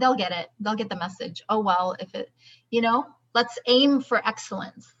 they'll get it. They'll get the message. Oh, well, if it, let's aim for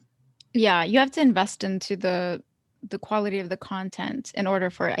excellence. Yeah, you have to invest into the quality of the content in order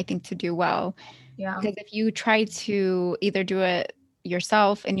for, I think, to do well. Yeah. Because if you try to either do it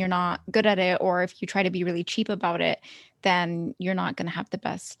yourself and you're not good at it, or if you try to be really cheap about it, then you're not going to have the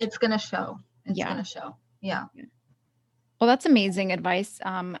best. It's going to show. Going to show. Yeah. Well, that's amazing advice.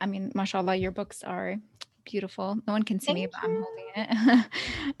 Mashallah, your books are beautiful. No one can see me, but I'm holding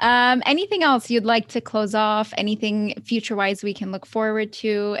it. Anything else you'd like to close off? Anything future-wise we can look forward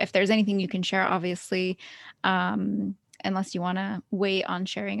to? If there's anything you can share, obviously, unless you want to wait on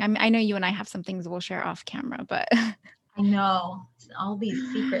sharing. I know you and I have some things we'll share off camera, but I know all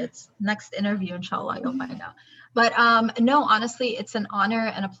these secrets. Next interview, inshallah, you'll find out. But no, honestly, it's an honor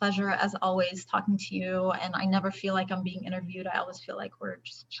and a pleasure as always talking to you. And I never feel like I'm being interviewed. I always feel like we're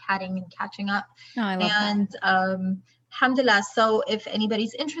just chatting and catching up. Oh, I love that. Alhamdulillah. So if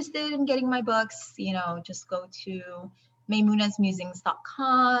anybody's interested in getting my books, just go to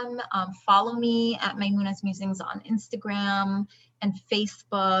maymunasmusings.com. Follow me at Maymuna's Musings on Instagram and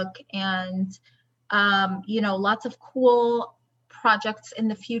Facebook, and lots of cool projects in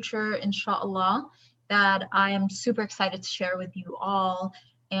the future, inshallah, that I am super excited to share with you all.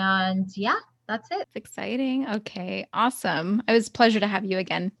 And yeah, that's it. It's exciting. Okay, awesome. It was a pleasure to have you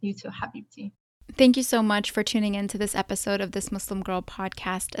again. You too, Habibti. Thank you so much for tuning in to this episode of This Muslim Girl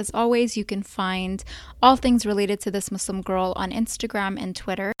podcast. As always, you can find all things related to This Muslim Girl on Instagram and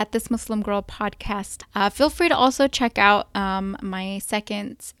Twitter at This Muslim Girl podcast. Feel free to also check out my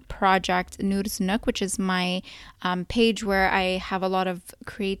second project, Noor's Nook, which is my page where I have a lot of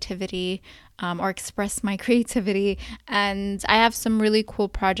creativity or express my creativity. And I have some really cool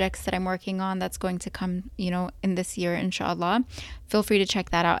projects that I'm working on that's going to come, in this year, inshallah. Feel free to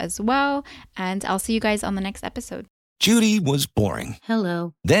check that out as well. And I'll see you guys on the next episode. Judy was boring.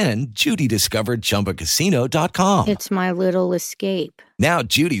 Hello. Then Judy discovered ChumbaCasino.com. It's my little escape. Now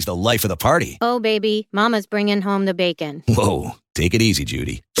Judy's the life of the party. Oh, baby, mama's bringing home the bacon. Whoa, take it easy,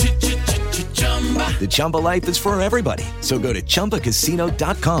 Judy. The Chumba life is for everybody. So go to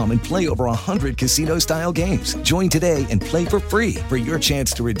ChumbaCasino.com and play over 100 casino-style games. Join today and play for free for your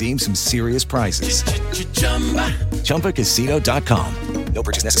chance to redeem some serious prizes. ChumbaCasino.com. No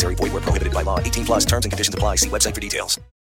purchase necessary. Void where prohibited by law. 18+ terms and conditions apply. See website for details.